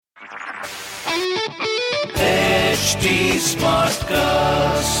HT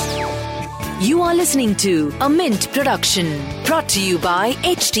Smartcast. You are listening to a Mint production brought to you by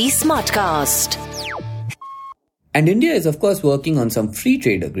HT Smartcast. And India is of course working on some free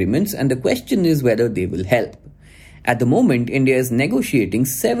trade agreements, and the question is whether they will help. At the moment, India is negotiating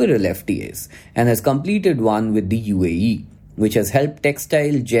several FTAs and has completed one with the UAE, which has helped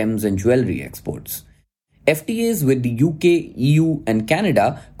textile, gems and jewellery exports. FTAs with the UK, EU and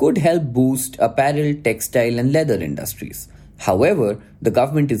Canada could help boost apparel, textile and leather industries. However, the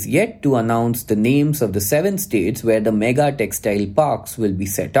government is yet to announce the names of the 7 states where the mega textile parks will be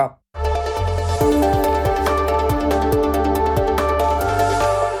set up.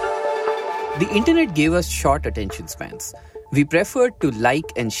 The internet gave us short attention spans. We preferred to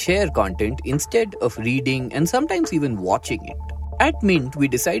like and share content instead of reading and sometimes even watching it. At Mint, we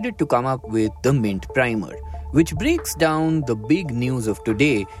decided to come up with the Mint Primer, which breaks down the big news of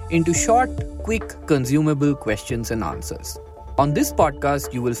today into short, quick, consumable questions and answers. On this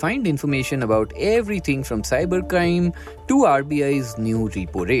podcast, you will find information about everything from cybercrime to RBI's new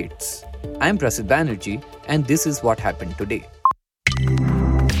repo rates. I'm Prasid Banerjee, and this is what happened today.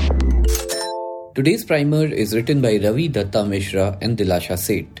 Today's primer is written by Ravi Datta Mishra and Dilasha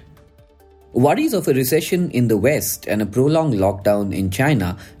Seth. Worries of a recession in the West and a prolonged lockdown in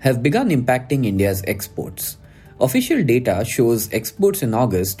China have begun impacting India's exports. Official data shows exports in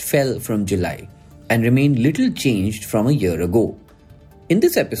August fell from July and remained little changed from a year ago. In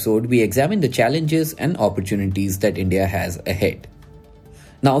this episode, we examine the challenges and opportunities that India has ahead.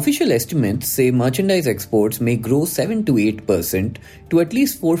 Now, official estimates say merchandise exports may grow 7 to 8% to at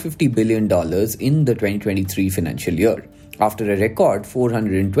least $450 billion in the 2023 financial year, after a record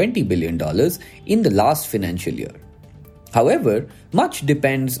 $420 billion in the last financial year. However, much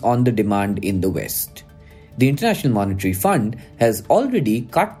depends on the demand in the West. The International Monetary Fund has already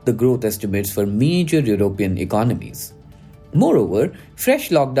cut the growth estimates for major European economies. Moreover, fresh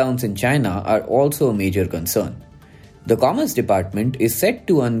lockdowns in China are also a major concern. The Commerce Department is set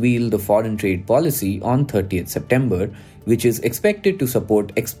to unveil the foreign trade policy on 30th September, which is expected to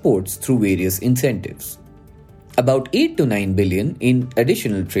support exports through various incentives. About 8 to 9 billion in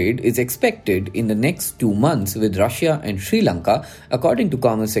additional trade is expected in the next 2 months with Russia and Sri Lanka, according to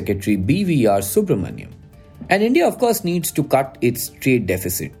Commerce Secretary BVR Subramaniam. And India, of course, needs to cut its trade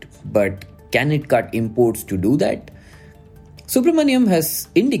deficit. But can it cut imports to do that? Subramaniam has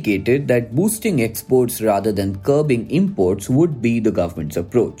indicated that boosting exports rather than curbing imports would be the government's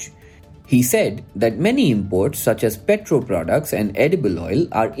approach. He said that many imports, such as petro products and edible oil,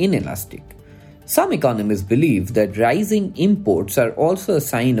 are inelastic. Some economists believe that rising imports are also a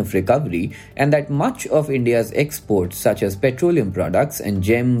sign of recovery and that much of India's exports, such as petroleum products and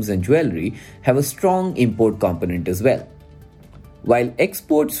gems and jewellery, have a strong import component as well. While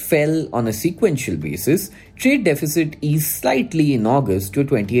exports fell on a sequential basis, trade deficit eased slightly in August to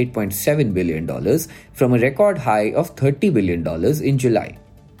 $28.7 billion from a record high of $30 billion in July.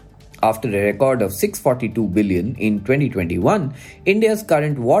 After a record of $642 billion in 2021, India's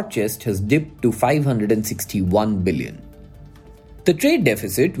current war chest has dipped to $561 billion. The trade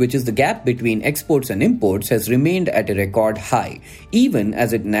deficit, which is the gap between exports and imports, has remained at a record high, even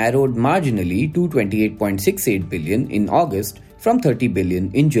as it narrowed marginally to $28.68 billion in August from $30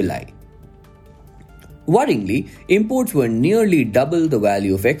 billion in July. Worryingly, imports were nearly double the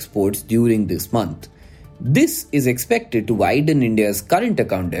value of exports during this month. This is expected to widen India's current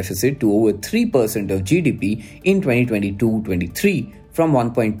account deficit to over 3% of GDP in 2022-23 from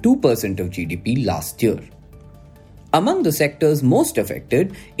 1.2% of GDP last year. Among the sectors most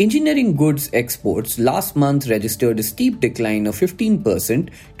affected, engineering goods exports last month registered a steep decline of 15%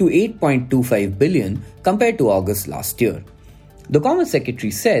 to $8.25 billion compared to August last year. The Commerce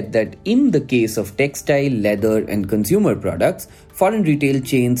Secretary said that in the case of textile, leather and consumer products, foreign retail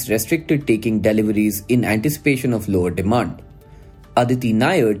chains restricted taking deliveries in anticipation of lower demand. Aditi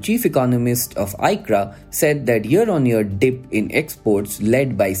Nair, chief economist of ICRA, said that year-on-year dip in exports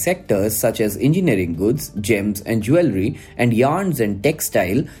led by sectors such as engineering goods, gems and jewellery and yarns and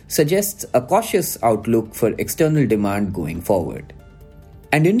textile suggests a cautious outlook for external demand going forward.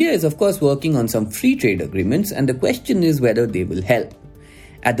 And India is of course working on some free trade agreements, and the question is whether they will help.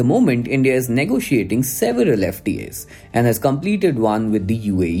 At the moment, India is negotiating several FTAs and has completed one with the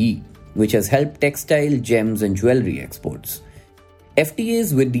UAE, which has helped textile, gems and jewellery exports.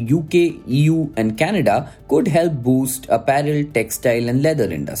 FTAs with the UK, EU and Canada could help boost apparel, textile and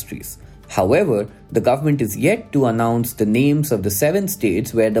leather industries. However, the government is yet to announce the names of the 7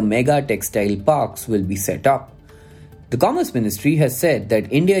 states where the mega textile parks will be set up. The Commerce Ministry has said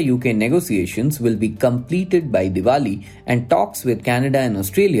that India-UK negotiations will be completed by Diwali and talks with Canada and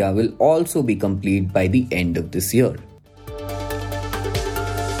Australia will also be complete by the end of this year.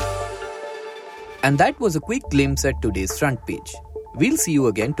 And that was a quick glimpse at today's front page. We'll see you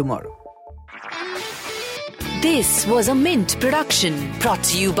again tomorrow. This was a Mint production brought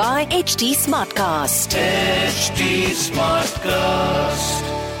to you by HT Smartcast. HT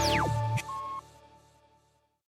Smartcast.